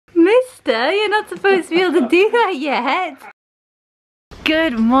sister. You're not supposed to be able to do that yet.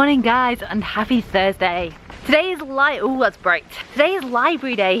 Good morning, guys, and happy Thursday. Today is that's bright. Today is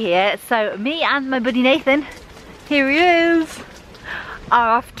library day here, so me and my buddy Nathan, here he is,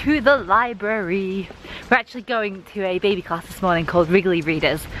 are off to the library. We're actually going to a baby class this morning called Wrigley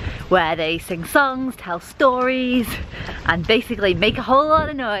Readers, where they sing songs, tell stories, and basically make a whole lot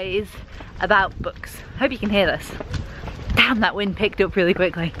of noise about books. Hope you can hear this. Damn, that wind picked up really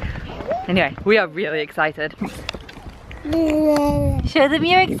quickly. Anyway, we are really excited. Show them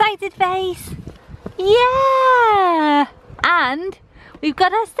your excited face. Yeah! And we've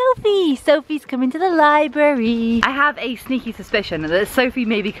got our Sophie. Sophie's coming to the library. I have a sneaky suspicion that Sophie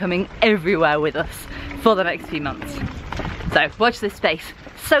may be coming everywhere with us for the next few months. So watch this space.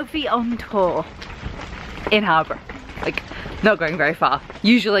 Sophie on tour in Harbour. Like, not going very far.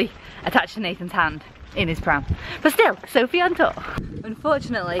 Usually attached to Nathan's hand in his pram. But still, Sophie on tour.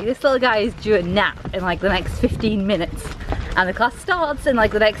 Unfortunately, this little guy is due a nap in like the next 15 minutes. And the class starts in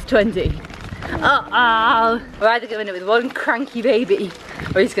like the next 20. Uh-oh. We're either going in with one cranky baby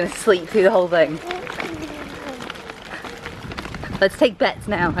or he's going to sleep through the whole thing. Let's take bets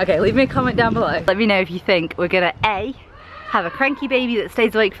now. Okay, leave me a comment down below. Let me know if you think we're going to A, have a cranky baby that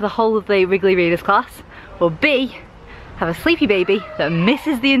stays awake for the whole of the Wrigley Readers class, or B, have a sleepy baby that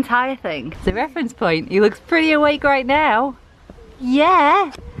misses the entire thing. As a reference point, he looks pretty awake right now.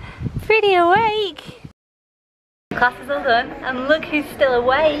 Yeah, pretty awake. Class is all done, and look who's still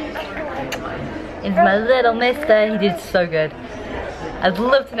awake. It's my little mister. He did so good. I'd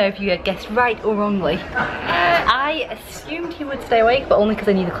love to know if you had guessed right or wrongly. I assumed he would stay awake, but only because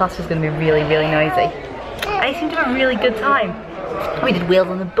I knew the class was going to be really, really noisy. I seemed to have a really good time. We did Wheels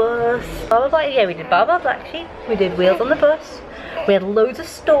on the Bus. Blah, blah, blah. Yeah, we did Blah Blah Black Sheep. We did Wheels on the Bus. We had loads of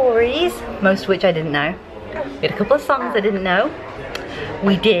stories, most of which I didn't know. We had a couple of songs I didn't know.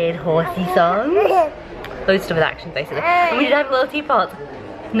 We did horsey songs. Loads of stuff with actions, basically. And we did have a little teapot.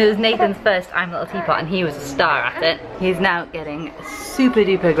 And it was Nathan's first I'm Little Teapot, and he was a star at it. He's now getting super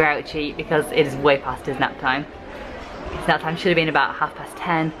duper grouchy because it is way past his nap time. His nap time should have been about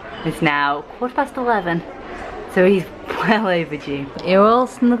 10:30. It's now 11:15. So he's well overdue. You're all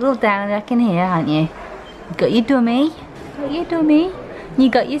snuggled down back in here, aren't you? You got your dummy. Got your dummy. You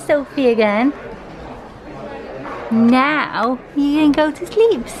got your Sophie again. Now you can go to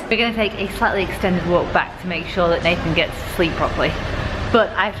sleep. We're going to take a slightly extended walk back to make sure that Nathan gets to sleep properly. But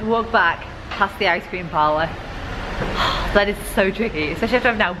I have to walk back past the ice cream parlour. That is so tricky, especially after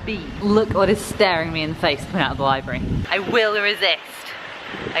I've now been. Look what is staring me in the face coming out of the library. I will resist.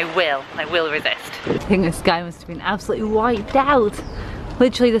 I will resist. I think this guy must have been absolutely wiped out.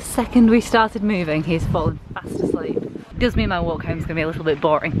 Literally the second we started moving, he's fallen fast asleep. It does mean my walk home is going to be a little bit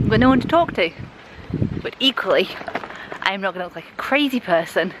boring. But no one to talk to. But equally, I am not going to look like a crazy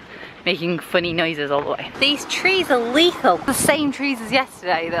person making funny noises all the way. These trees are lethal. The same trees as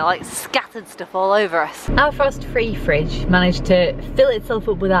yesterday, they're like scattered stuff all over us. Our frost-free fridge managed to fill itself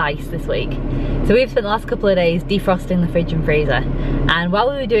up with ice this week. So we've spent the last couple of days defrosting the fridge and freezer. And while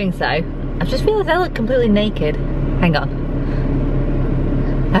we were doing so, I just realised I look completely naked. Hang on.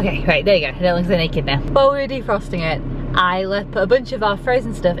 Okay, right, there you go. I don't look so naked now. While we were defrosting it, I put a bunch of our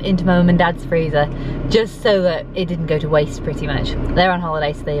frozen stuff into my mum and dad's freezer just so that it didn't go to waste pretty much. They're on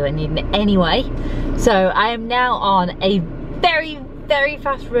holiday, so they weren't needing it anyway. So I am now on a very, very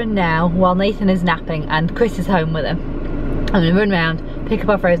fast run now while Nathan is napping and Chris is home with him. I'm gonna run around, pick up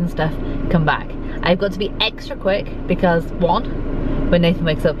our frozen stuff, come back. I've got to be extra quick because 1, when Nathan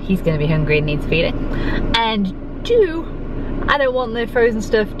wakes up, he's gonna be hungry and needs feeding. And 2, I don't want the frozen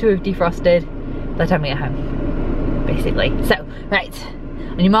stuff to have defrosted by the time we get home. Basically. So, right,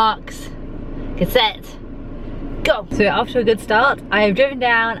 on your marks, get set, go. So we're off to a good start. I have driven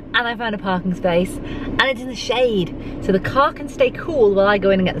down and I found a parking space and it's in the shade, so the car can stay cool while I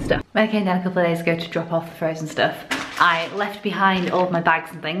go in and get the stuff. When I came down a couple of days ago to drop off the frozen stuff, I left behind all of my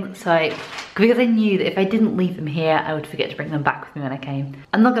bags and things, because I knew that if I didn't leave them here, I would forget to bring them back with me when I came.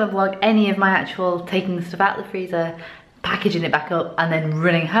 I'm not gonna vlog any of my actual taking the stuff out of the freezer, packaging it back up, and then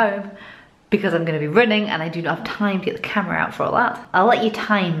running home, because I'm gonna be running and I do not have time to get the camera out for all that. I'll let you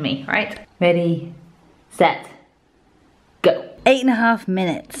time me, right? Ready, set, go. 8.5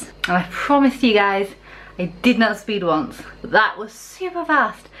 minutes. And I promised you guys, I did not speed once, but that was super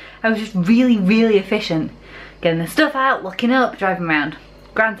fast. I was just really, really efficient. Getting the stuff out, looking up, driving around.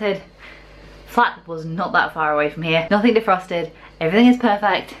 Granted, flat was not that far away from here. Nothing defrosted, everything is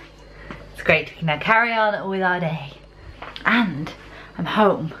perfect. It's great, we can now carry on with our day. And I'm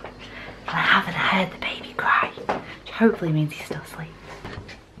home. And I haven't heard the baby cry, which hopefully means he's still asleep.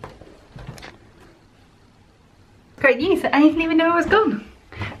 Great news, I didn't even know I was gone.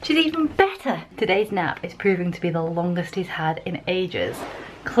 which is even better. Today's nap is proving to be the longest he's had in ages.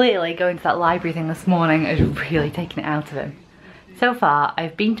 Clearly going to that library thing this morning has really taken it out of him. So far,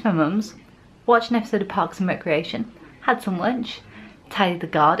 I've been to my mum's, watched an episode of Parks and Recreation, had some lunch, tidied the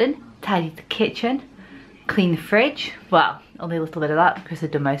garden, tidied the kitchen, cleaned the fridge. Well, only a little bit of that, Chris had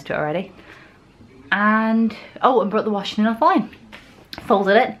done most of it already. And, oh, and brought the washing in offline.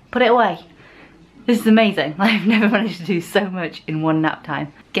 Folded it, put it away. This is amazing. I've never managed to do so much in one nap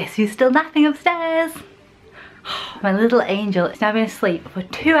time. Guess who's still napping upstairs? My little angel is now been asleep for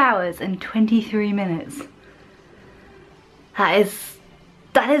 2 hours and 23 minutes. That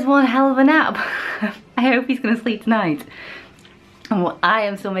is one hell of a nap. I hope he's gonna sleep tonight. And I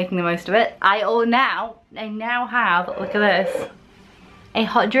am still making the most of it. I now have, look at this, a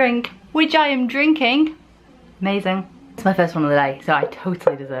hot drink, which I am drinking. Amazing. It's my first one of the day, so I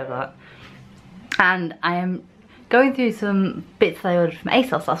totally deserve that. And I am going through some bits that I ordered from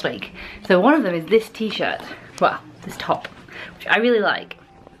ASOS last week. So one of them is this t-shirt, well, this top, which I really like.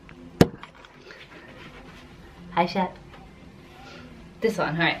 Hi, Shep. This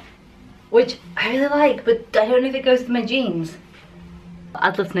one, right, which I really like, but I don't know if it goes with my jeans.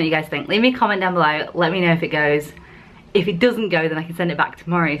 I'd love to know what you guys think. Leave me a comment down below, let me know if it goes. If it doesn't go, then I can send it back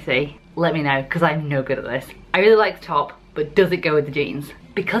tomorrow, you see. Let me know, because I'm no good at this. I really like the top, but does it go with the jeans?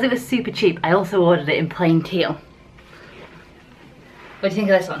 Because it was super cheap, I also ordered it in plain teal. What do you think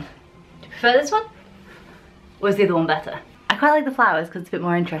of this one? Do you prefer this one? Or is the other one better? I quite like the flowers because it's a bit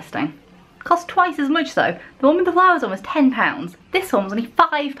more interesting. It cost twice as much though. The one with the flowers on was £10. This one was only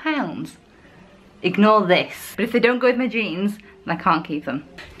 £5. Ignore this. But if they don't go with my jeans, then I can't keep them.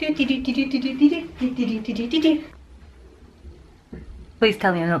 Please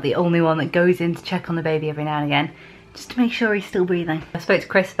tell me I'm not the only one that goes in to check on the baby every now and again, just to make sure he's still breathing. I spoke to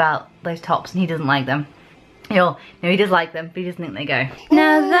Chris about those tops and he doesn't like them. No, he does like them, but he doesn't think they go.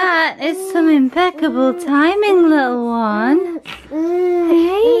 Now that is some impeccable timing, little one.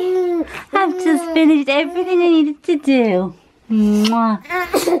 Hey, I've just finished everything I needed to do. Mwah.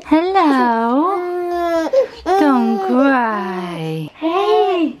 Hello. Don't cry.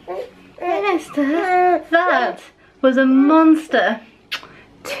 Hey, Esther, that was a monster.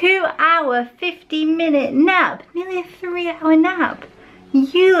 2 hour, 50-minute nap. Nearly a 3-hour nap.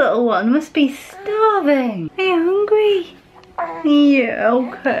 You little one must be starving. Are you hungry? Yeah,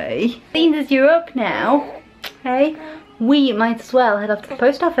 okay. Seeing as you're up now, hey, we might as well head off to the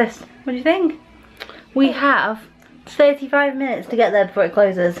post office. What do you think? We have 35 minutes to get there before it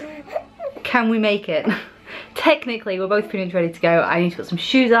closes. Can we make it? Technically, we're both pretty much ready to go. I need to put some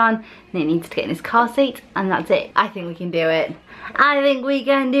shoes on, Nate needs to get in his car seat, and that's it. I think we can do it. I think we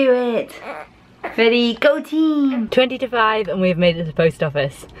can do it. Ready, go team! 20 to 5 and we've made it to the post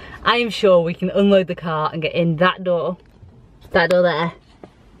office. I'm sure we can unload the car and get in that door there,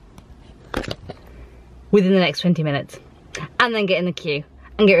 within the next 20 minutes. And then get in the queue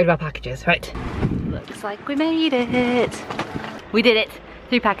and get rid of our packages, right? Looks like we made it. We did it.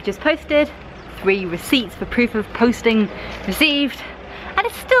 3 packages posted, 3 receipts for proof of posting received. And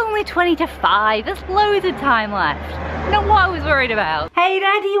it's still only 20 to 5. There's loads of time left. Not what I was worried about. Hey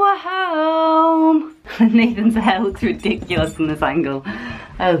Daddy, we're home. Nathan's hair looks ridiculous from this angle.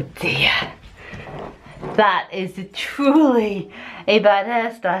 Oh dear. That is truly a bad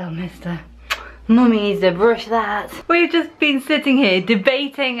hairstyle, mister. Mummy needs to brush that. We've just been sitting here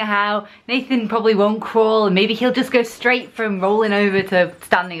debating how Nathan probably won't crawl and maybe he'll just go straight from rolling over to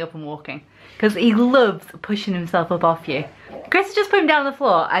standing up and walking. Because he loves pushing himself up off you. Chris just put him down on the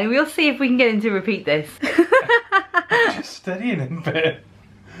floor and we'll see if we can get him to repeat this. Just studying him a bit.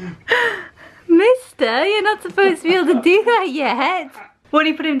 Mister, you're not supposed to be able to do that yet. When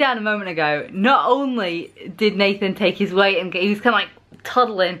he put him down a moment ago, not only did Nathan take his weight and he was kind of like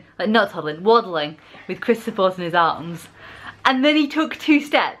toddling, like not toddling, waddling with Chris supporting his arms. And then he took 2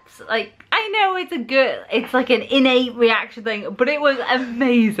 steps. Like, I know it's like an innate reaction thing, but it was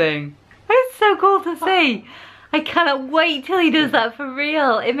amazing. It's so cool to see. I cannot wait till he does that for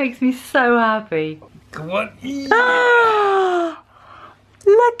real. It makes me so happy. Come on. Oh,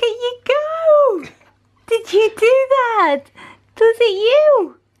 look at you go. Did you do that? Was it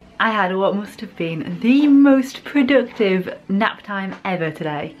you? I had what must have been the most productive nap time ever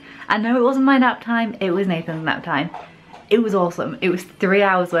today. And no, it wasn't my nap time, it was Nathan's nap time. It was awesome. It was 3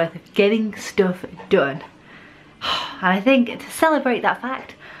 hours worth of getting stuff done. And I think to celebrate that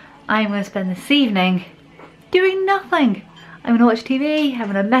fact, I'm going to spend this evening doing nothing. I'm going to watch TV,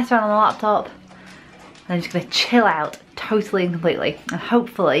 I'm going to mess around on the laptop, and I'm just going to chill out totally and completely. And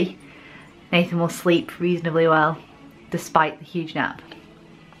hopefully Nathan will sleep reasonably well despite the huge nap.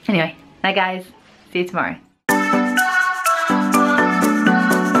 Anyway, night guys, see you tomorrow.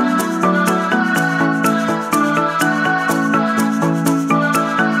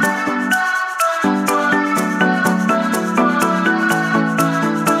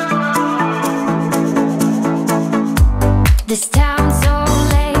 This time